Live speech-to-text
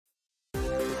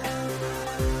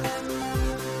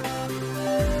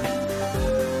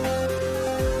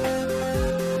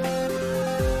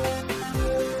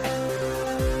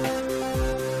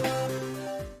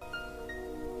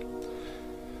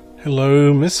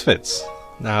Hello, Misfits.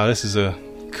 Now this is a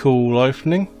cool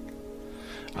opening.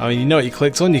 I mean, you know what you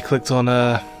clicked on? You clicked on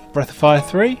Breath of Fire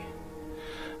 3,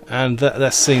 and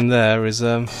that scene there is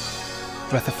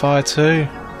Breath of Fire 2.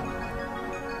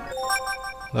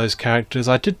 Those characters,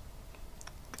 I think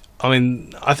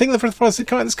the Breath of Fire did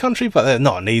come out in this country, but they're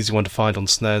not an easy one to find on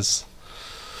SNES.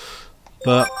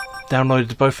 But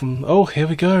downloaded both from. Oh, here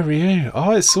we go, Ryu.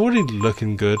 Oh, it's already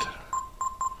looking good.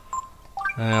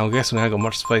 I guess we haven't got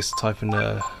much space to type in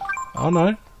there. Oh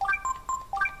no.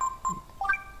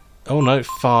 Oh no,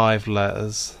 5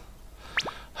 letters.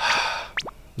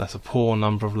 That's a poor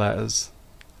number of letters.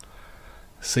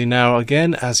 See now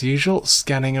again, as usual,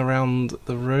 scanning around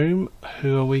the room.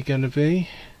 Who are we going to be?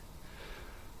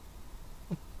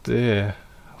 Oh dear.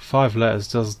 5 letters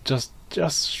does just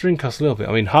shrink us a little bit.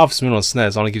 I mean, half a million on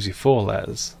SNES only gives you 4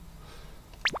 letters.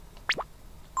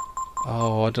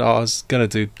 Oh, I was gonna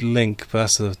do Link, but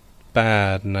that's a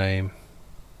bad name.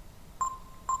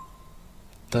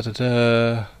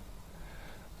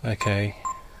 Okay.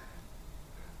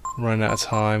 Running out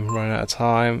of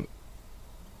time.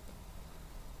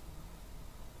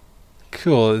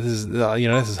 Cool, this is,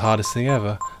 this is the hardest thing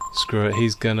ever. Screw it,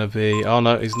 he's gonna be... Oh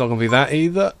no, he's not gonna be that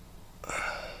either.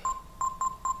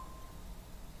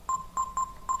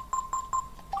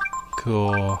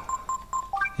 Cool.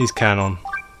 He's Canon.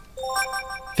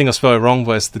 I think I spelled it wrong,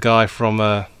 but it's the guy from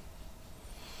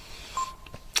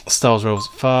Star Wars Rebels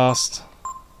Fast.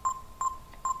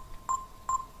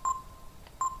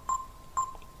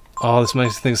 Oh, this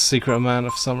makes me think it's Secret of Mana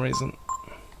for some reason.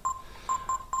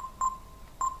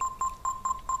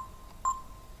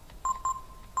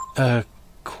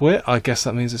 Quit, I guess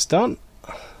that means it's done.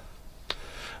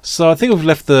 So I think we've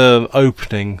left the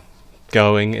opening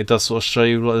going. It does sort of show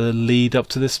you the lead up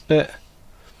to this bit.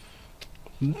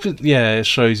 But yeah, it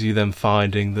shows you them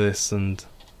finding this and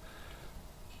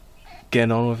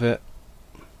getting on with it.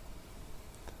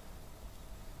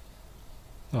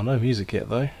 Oh, no music yet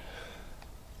though.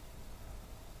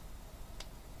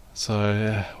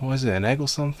 So, what is it, an egg or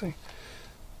something?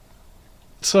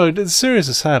 So, the series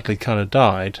has sadly kind of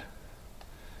died.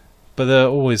 But they're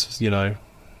always, you're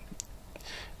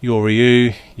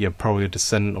Ryu, you're probably a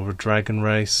descendant of a dragon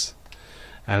race.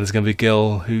 And there's going to be a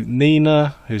girl,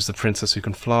 Nina, who's the princess who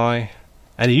can fly.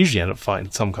 And you usually end up fighting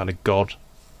some kind of god.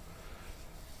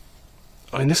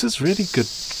 I mean, this is really good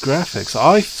graphics.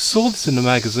 I saw this in the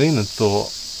magazine and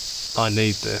thought, I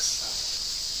need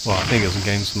this. Well, I think it was in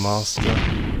Games Master.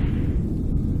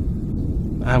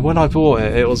 And when I bought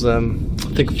it, it was, I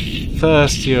think,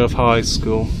 first year of high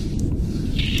school.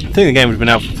 I think the game would have been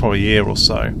out for probably a year or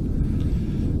so.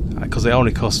 Because it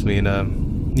only cost me in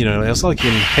it was like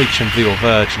in HMV or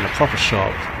Virgin, a proper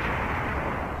shop.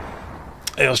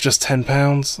 It was just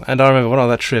 £10, and I remember when I was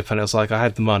on that trip, and it was like I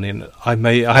had the money, and I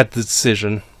had the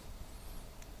decision: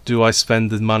 do I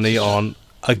spend the money on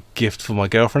a gift for my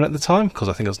girlfriend at the time, because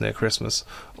I think it was near Christmas,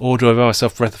 or do I buy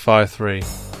myself Breath of Fire 3?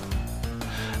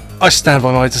 I stand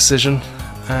by my decision,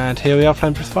 and here we are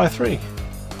playing Breath of Fire 3.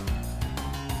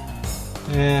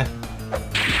 Yeah.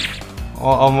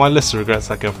 On my list of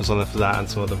regrets, I go for something for that and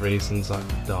some other reasons. We're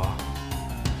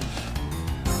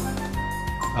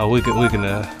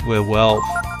Whelp.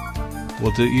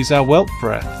 We'll use our Whelp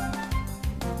breath.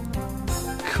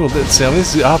 Cool. Let's see. I mean,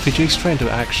 this is RPG straight into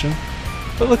action.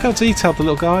 But look how detailed the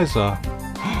little guys are.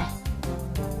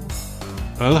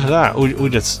 Oh, look at that. We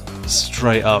just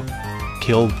straight up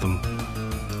killed them.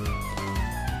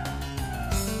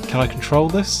 Can I control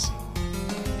this?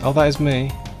 Oh, that is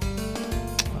me.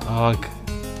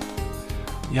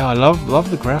 Yeah, I love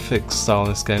the graphics style in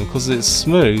this game because it's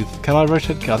smooth. Can I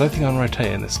rotate? I don't think I'm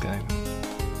rotating this game.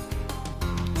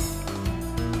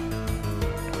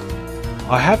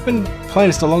 I have been playing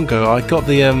this not long ago. I got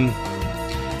the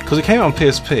because it came out on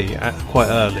PSP quite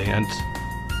early, and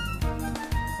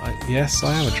yes,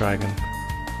 I am a dragon.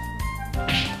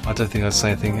 I don't think I'd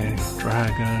say anything here.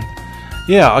 Dragon.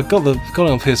 Yeah, I got it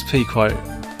on PSP quite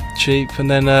cheap, and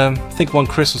then I think one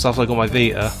Christmas after I got my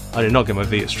Vita, I did not get my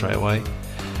Vita straight away.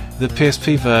 The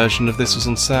PSP version of this was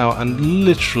on sale, and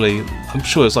literally, I'm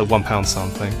sure it's like £1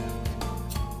 something.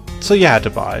 So you had to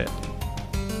buy it.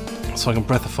 So I can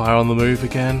Breath of Fire on the move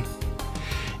again.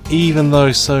 Even though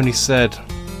Sony said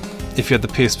if you had the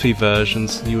PSP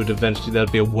versions, you would eventually,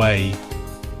 there'd be a way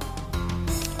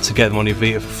to get them on your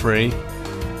Vita for free.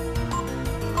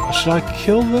 Should I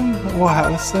kill them?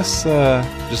 Let's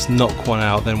just knock one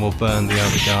out, then we'll burn the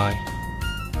other guy.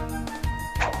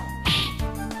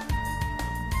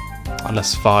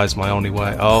 Unless fire's my only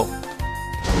way. Oh.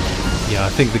 Yeah, I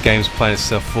think the game's playing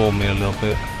itself for me a little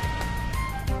bit.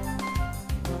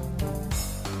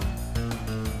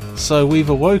 So we've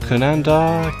awoken and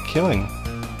are killing.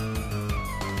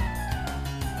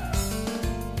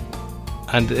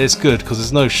 And it's good because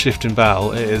there's no shift in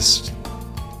battle. It is,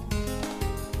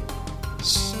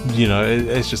 you know,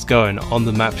 it's just going on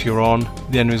the map you're on.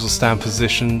 The enemies will stand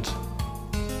positioned.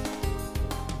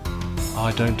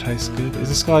 I don't taste good. Is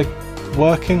this guy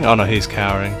working? Oh no, he's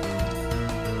cowering.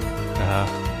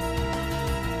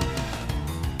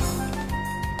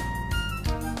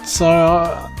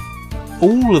 So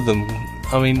all of them,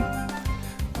 I mean,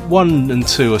 1 and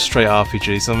 2 are straight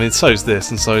RPGs. I mean, so is this,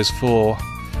 and so is 4.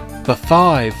 But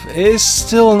 5 is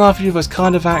still an RPG, but it's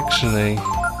kind of actiony.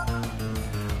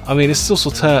 I mean, it's still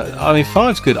sort of. I mean,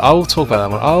 5's good. I will talk about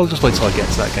that one. I'll just wait till I get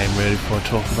to that game really before I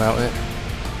talk about it.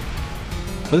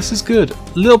 But this is good. A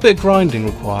little bit of grinding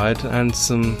required, and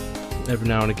some every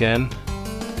now and again.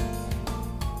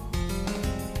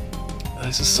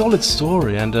 It's a solid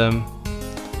story, and I'm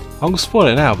gonna spoil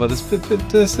it now. But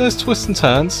there's twists and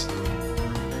turns.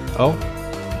 Oh,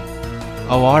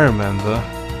 I remember.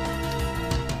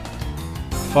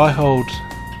 If I hold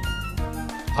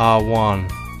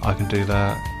R1, I can do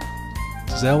that.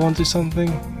 Does L1 do something?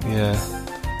 Yeah.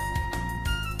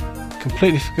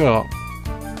 Completely forgot.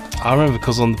 I remember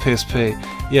because on the PSP,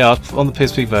 yeah, on the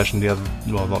PSP version the other,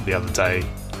 well, not the other day,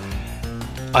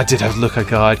 I did have to look at a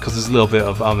guide because there's a little bit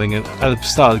of umming at the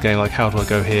start of the game, like how do I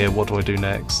go here, what do I do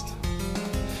next?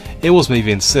 It was me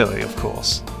being silly, of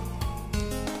course.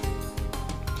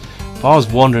 But I was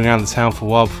wandering around the town for a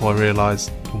while before I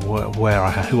realised who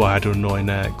I had to annoy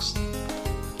next.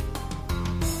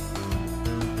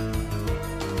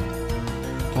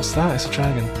 What's that? It's a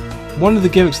dragon. One of the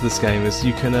gimmicks of this game is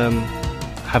you can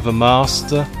have a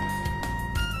master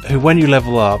who, when you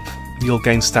level up, you'll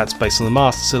gain stats based on the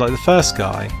master. So like the first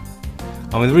guy,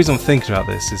 I mean the reason I'm thinking about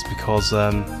this is because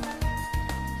I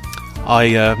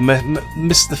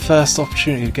missed the first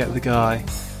opportunity to get the guy.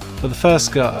 But the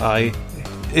first guy,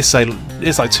 it's like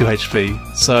 2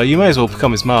 HP, so you may as well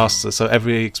become his master. So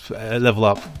every level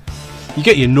up, you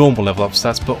get your normal level up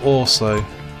stats, but also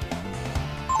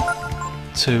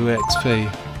 2 XP.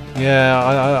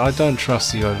 Yeah, I don't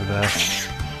trust you over there.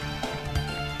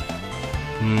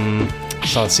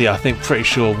 So see, I think pretty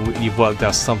sure you've worked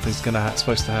out something's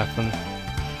supposed to happen.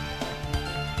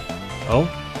 Oh,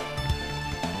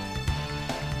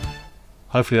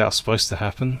 hopefully that was supposed to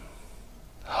happen.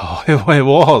 Oh, it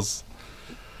was.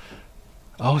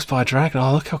 Oh, it's by a dragon.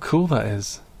 Oh, look how cool that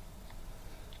is.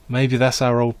 Maybe that's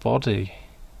our old body.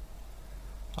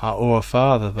 Or a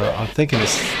father, but I'm thinking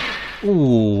it's...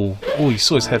 Ooh, you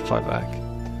saw his head fly back.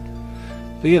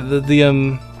 But yeah,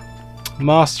 the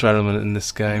master element in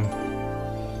this game,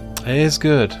 it is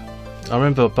good. I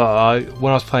remember, but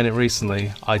when I was playing it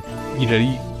recently,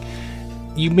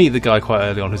 you meet the guy quite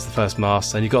early on who's the first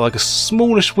master, and you've got like a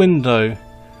smallish window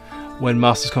when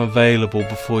masters come available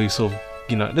before you sort of,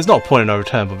 there's not a point in no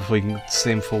return, but before you can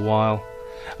see him for a while.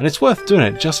 And it's worth doing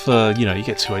it just for, you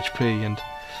get 2 HP, and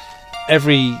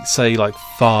every, say, like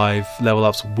 5 level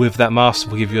ups with that master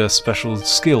will give you a special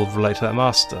skill related to that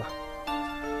master.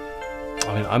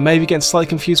 I mean, I may be getting slightly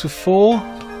confused with 4,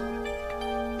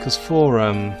 because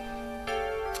 4,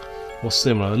 more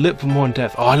similar, a little bit more in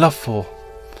depth. Oh, I love 4.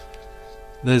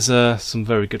 There's some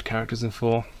very good characters in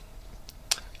 4.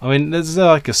 I mean, there's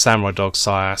like a samurai dog,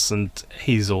 Sias, and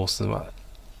he's awesome.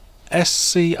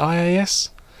 SCIAS?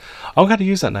 I'm going to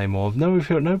use that name more. No,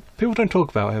 people don't talk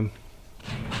about him.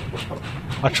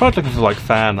 I tried looking for like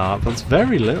fan art, but it's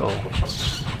very little.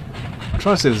 I'm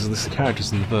trying to see if there's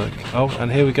characters in the book. Oh,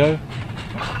 and here we go.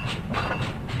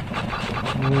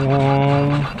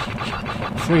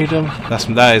 Freedom.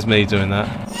 That is me doing that.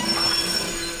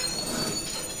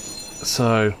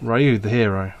 So, Ryu, the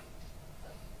hero.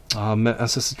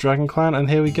 That's just a dragon clan, and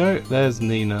here we go. There's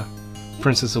Nina,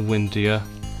 Princess of Windia.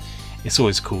 It's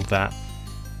always called that.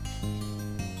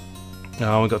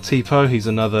 Now we've got Tipo, he's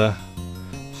another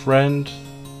friend.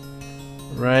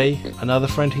 Ray, another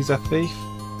friend, he's a thief.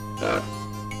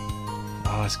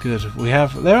 Oh, it's good.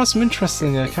 There are some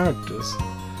interesting characters.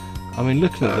 I mean,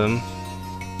 looking at them,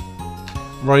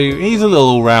 Ryu, he's a little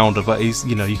all-rounder, but he's,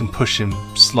 you can push him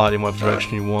slightly in whatever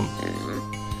direction you want.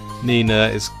 Nina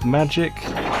is magic.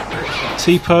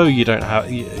 Tipo, you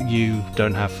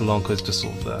don't have for long because it's just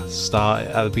sort of the start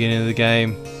at the beginning of the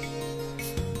game.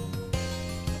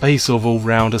 But he's sort of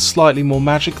all-rounder, slightly more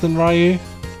magic than Ryu.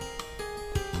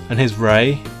 And his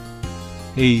Ray,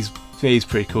 he's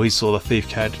pretty cool. He's sort of a thief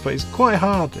character, but he's quite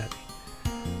hard.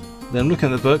 Then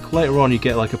looking at the book, later on you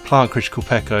get like a plant creature called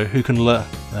Peko who can learn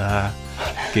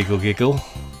giggle giggle,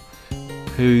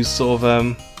 who's sort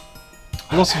of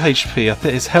lots of HP. I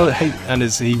think his health, and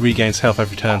he regains health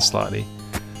every turn slightly.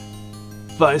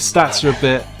 but his stats are a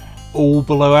bit all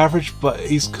below average, but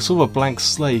he's sort of a blank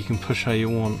slate, you can push how you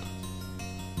want.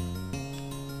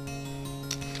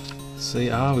 See, we've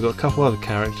got a couple other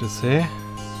characters here.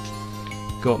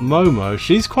 Got Momo,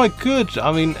 she's quite good.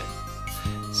 I mean,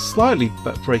 slightly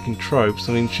breaking tropes.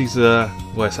 I mean, she's a,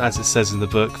 well, as it says in the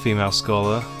book, female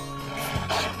scholar.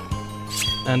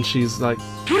 And she's like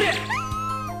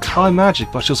high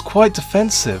magic, but she was quite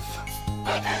defensive.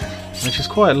 And she's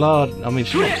quite large. I mean,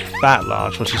 she's not that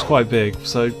large, but she's quite big.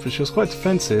 But she was quite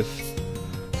defensive.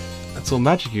 That's all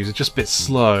magic user, just a bit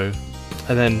slow.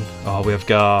 And then, we have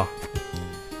Gar.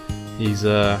 He's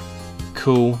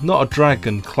cool. Not a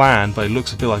dragon clan, but he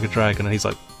looks a bit like a dragon, and he's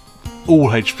like all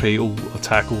HP, all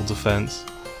attack, all defense.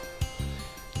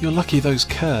 You're lucky those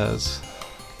curs.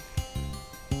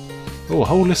 Oh, a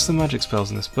whole list of magic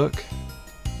spells in this book.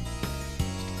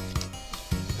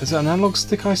 Is that an analog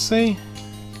stick I see?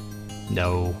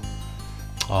 No.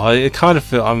 It kind of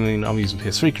feel. I mean, I'm using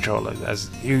PS3 controller as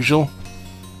usual.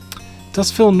 It does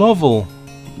feel novel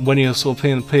when you're sort of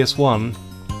playing the PS1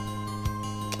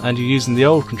 and you're using the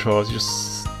old controllers. You're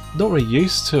just not really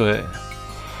used to it.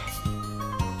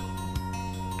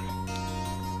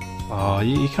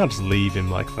 You can't just leave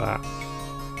him like that.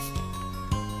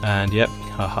 And yep,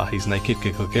 haha, he's naked.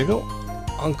 Giggle, giggle.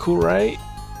 Uncle Ray.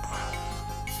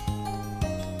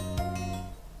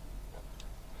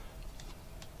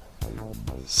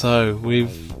 So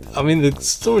I mean, the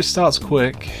story starts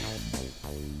quick.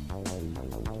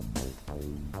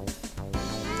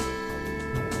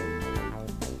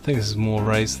 I think this is more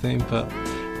Ray's theme, but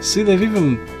see, they've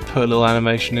even put a little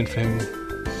animation in for him.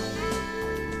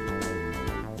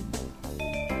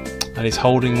 And he's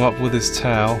holding him up with his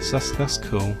towel, so that's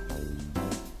cool.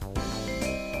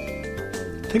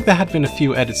 I think there had been a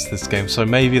few edits to this game, so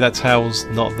maybe that towel's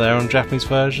not there on the Japanese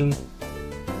version.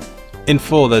 In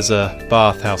 4 there's a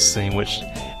bathhouse scene, which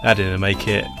I didn't make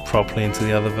it properly into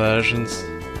the other versions.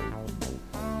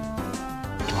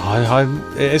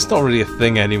 It's not really a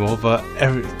thing anymore, but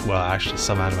well, actually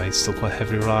some anime still quite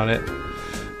heavily rely on it.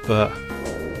 But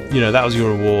you know, that was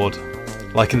your reward.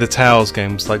 Like in the Towers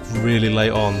games, like really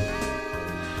late on.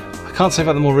 I can't say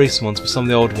about the more recent ones, but some of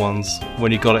the old ones,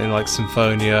 when you got it in like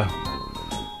Symphonia,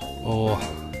 or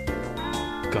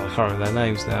God, I can't remember their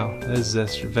names now. There's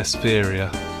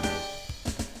Vesperia.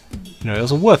 You know, it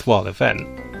was a worthwhile event.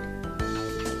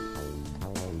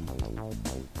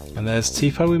 And there's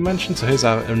Tipo we mentioned, so here's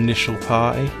our initial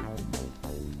party.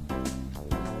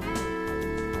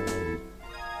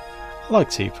 I like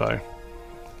Tipo.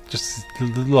 Just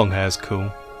the long hair's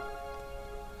cool.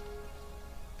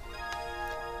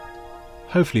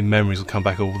 Hopefully memories will come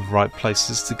back all the right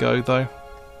places to go though.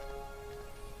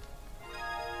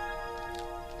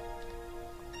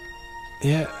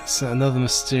 Yeah, it's another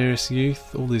mysterious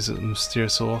youth. All these are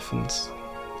mysterious orphans.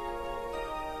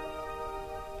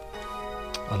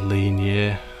 A lean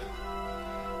year.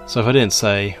 So if I didn't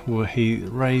say, well, he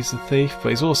raised the thief, but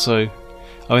he's also,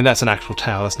 I mean, that's an actual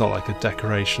tower, that's not like a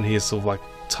decoration. He is sort of like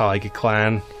Tiger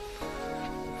Clan.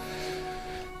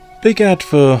 Big ad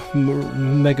for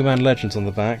Mega Man Legends on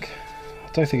the back.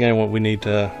 I don't think anyone we need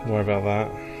to worry about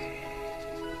that.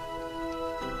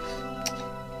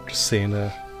 Just seeing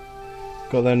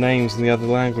got their names in the other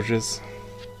languages.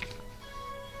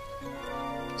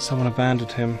 Someone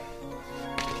abandoned him.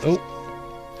 Oh,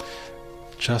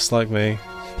 just like me.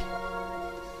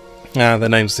 Their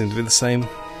names seem to be the same.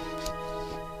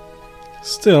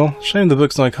 Still, shame the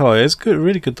book's not colour. It's good,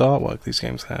 really good artwork these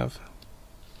games have.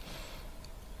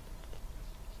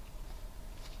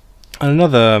 And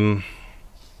another,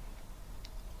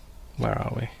 where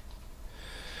are we?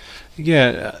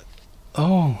 Yeah.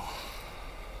 Oh,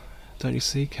 don't you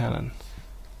see, Canon?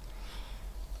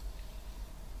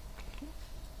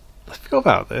 I forgot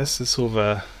about this. It's sort of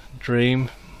a dream.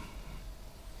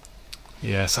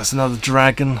 Yes, that's another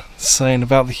dragon saying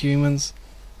about the humans.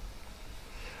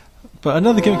 But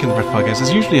another gimmick in the Red games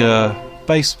is usually a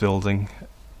base building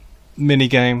mini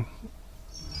game.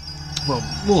 Well,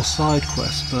 more side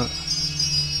quests, but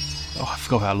I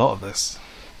forgot about a lot of this.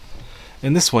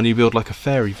 In this one, you build like a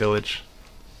fairy village,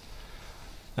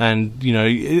 and you know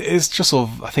it's just sort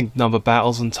of, I think, number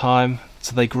battles and time,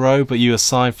 so they grow. But you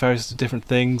assign fairies to different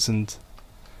things and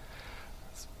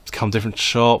become different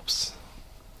shops.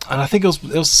 And I think it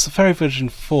was Fairy Village in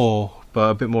 4, but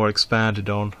a bit more expanded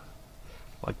on,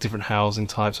 like different housing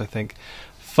types. I think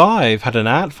 5 had an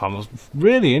ant farm. It was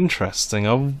really interesting.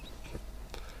 I'm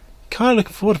kind of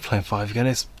looking forward to playing 5 again.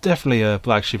 It's definitely a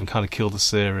black sheep and kind of killed the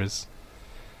series.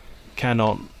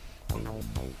 Cannot.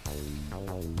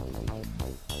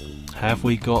 Have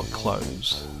we got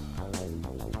clothes?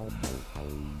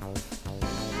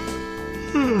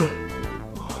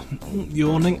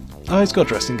 Yawning. Oh, he's got a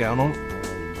dressing gown on.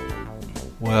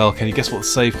 Well, can you guess what the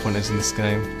save point is in this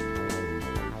game?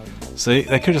 See,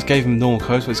 they could have just gave him normal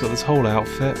clothes, but he's got this whole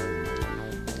outfit.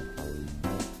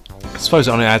 I suppose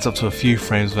it only adds up to a few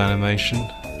frames of animation.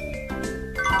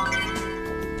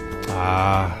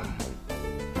 Ah.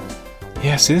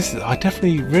 Yeah, see, I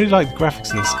definitely really like the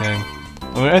graphics in this game.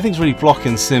 I mean, everything's really blocky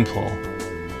and simple,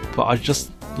 but I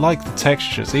just like the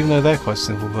textures, even though they're quite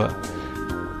simple, but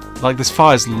like this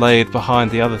fire's laid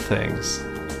behind the other things.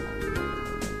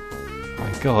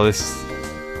 My god, this is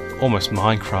almost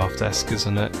Minecraft-esque,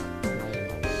 isn't it?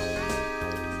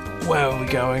 Where are we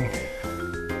going?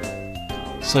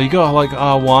 So you got like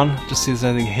R1, just see if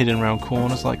there's anything hidden around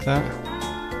corners like that.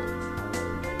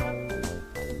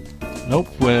 Nope,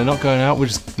 we're not going out,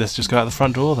 let's just go out the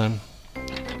front door then.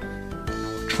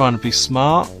 Trying to be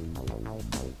smart.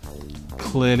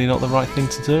 Clearly not the right thing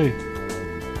to do.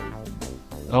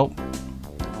 Oh.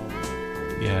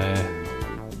 Yeah.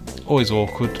 Always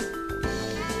awkward.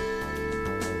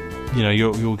 You know,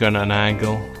 you're going at an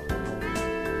angle.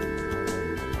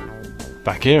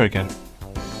 Back here again.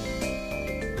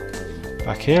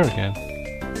 Back here again.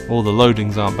 All the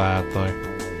loadings aren't bad though.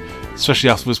 Especially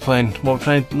after we playing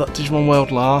Digimon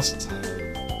World last.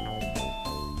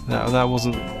 That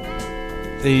wasn't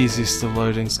the easiest of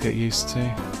loadings to get used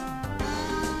to.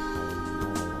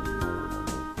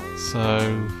 So,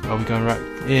 are we going right?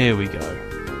 Here we go.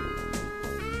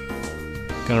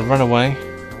 Gonna run away.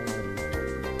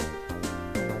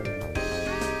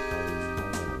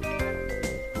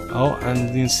 Oh, and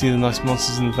you can see the nice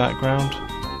monsters in the background.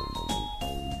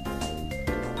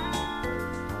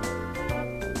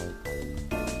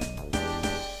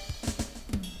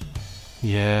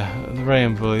 Yeah, the Ray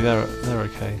and Bully, they're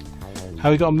okay.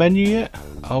 Have we got a menu yet?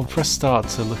 I'll press start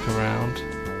to look around.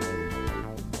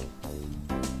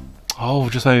 Oh,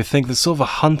 just made me think, there's sort of a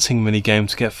hunting mini game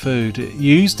to get food.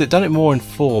 Done it more in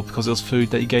 4 because it was food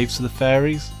that you gave to the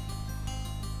fairies.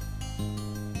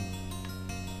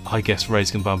 I guess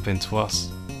Ray's can bump into us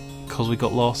because we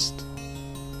got lost.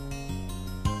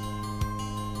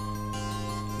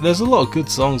 There's a lot of good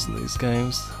songs in these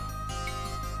games.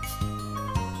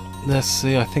 Let's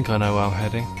see, I think I know where I'm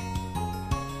heading.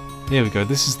 Here we go,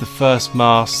 this is the first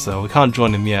master. We can't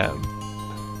join him yet.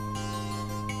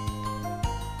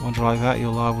 Wonder like that,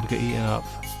 you're liable to get eaten up.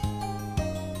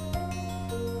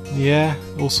 Yeah,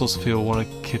 all sorts of people want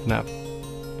to kidnap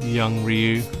young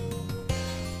Ryu,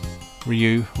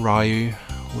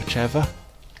 whichever.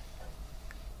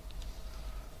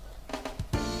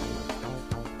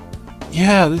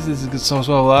 Yeah, this is a good song as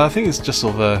well. I think it's just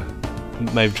sort of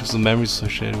maybe just the memories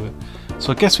associated with it.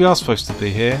 So I guess we are supposed to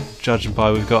be here, judging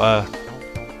by we've got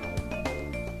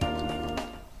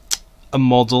a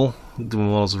model. The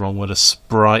model's the wrong word, a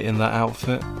sprite in that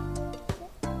outfit.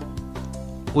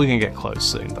 We can get close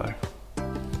soon though.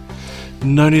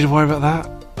 No need to worry about that.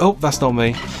 Oh, that's not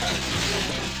me.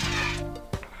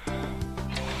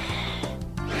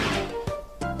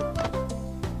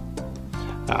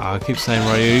 I keep saying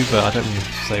Ryu, but I don't mean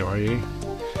to say Ryu.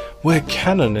 We're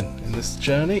canon in this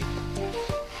journey.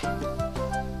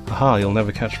 Aha, you'll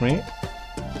never catch me.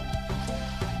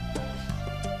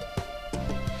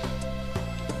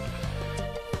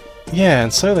 Yeah,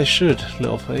 and so they should,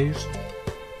 little thieves.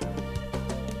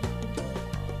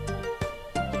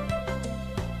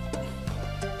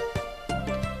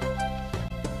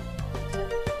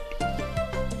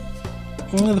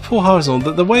 Well, the poor Horizon,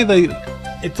 the way they...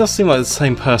 It does seem like the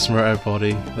same person wrote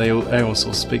everybody. Everyone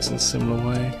sort of speaks in a similar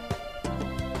way.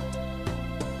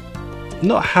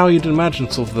 Not how you'd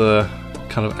imagine sort of the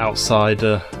kind of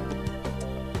outsider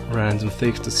random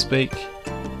thief to speak.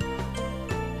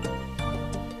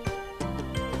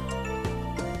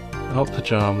 Oh,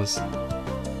 pyjamas.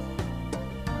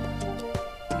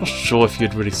 Not sure if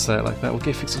you'd really say it like that. We'll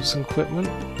get fixed some equipment.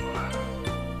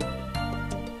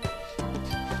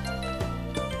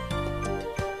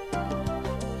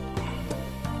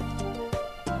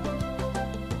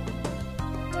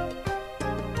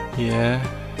 Yeah.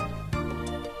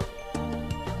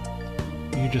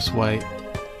 You just wait.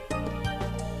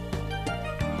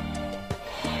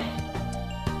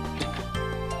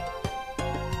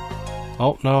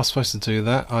 Oh, no, I was supposed to do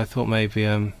that. I thought maybe,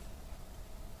 did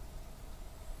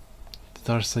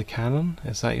I just say Canon?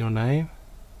 Is that your name?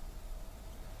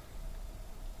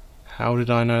 How did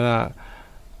I know that?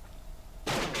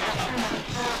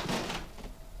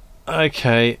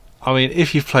 Okay, I mean,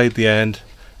 if you've played the end...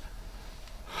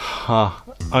 I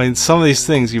mean, some of these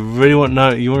things you really won't know,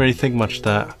 you won't really think much of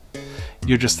that.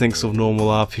 You just think sort of normal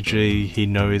RPG, he'd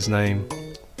know his name.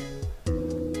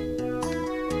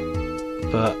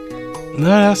 But No,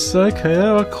 that's okay.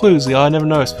 There are clues I never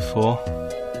noticed before.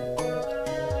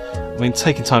 I mean,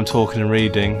 taking time talking and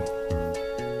reading.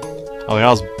 I mean, I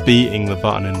was beating the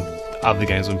button in other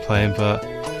games I've been playing, but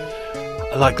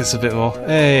I like this a bit more.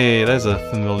 Hey, there's a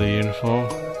familiar uniform.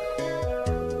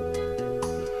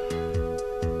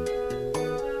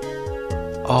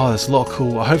 Oh, there's a lot of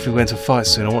cool... Hopefully we're going to fight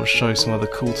soon. I want to show you some other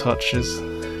cool touches.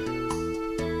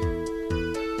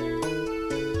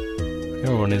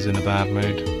 Everyone is in a bad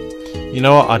mood. You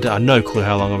know what? I have no clue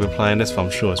how long I've been playing this, but I'm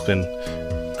sure it's been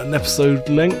an episode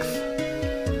length.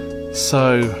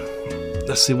 So,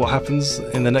 let's see what happens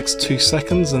in the next 2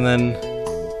 seconds, and then...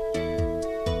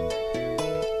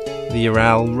 the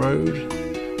Ural Road.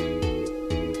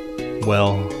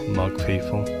 Well, mug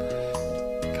people.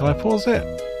 Can I pause it?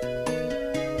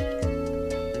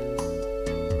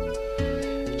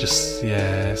 Just,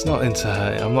 yeah, it's not into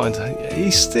her. I'm not into her.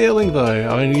 He's stealing though.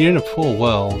 I mean, you're in a poor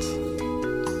world.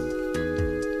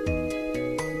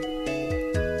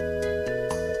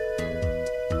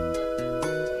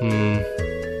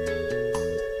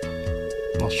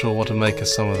 Not sure what to make of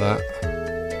some of that.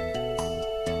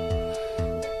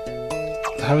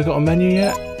 Have we got a menu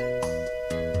yet?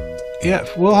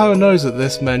 Yep, we'll have a nose at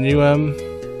this menu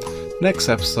next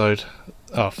episode.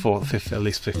 Oh, for 50, at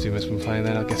least 50 minutes been playing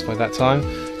then, I guess, by that time.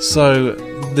 So,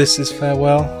 this is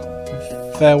farewell.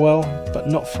 Farewell, but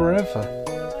not forever.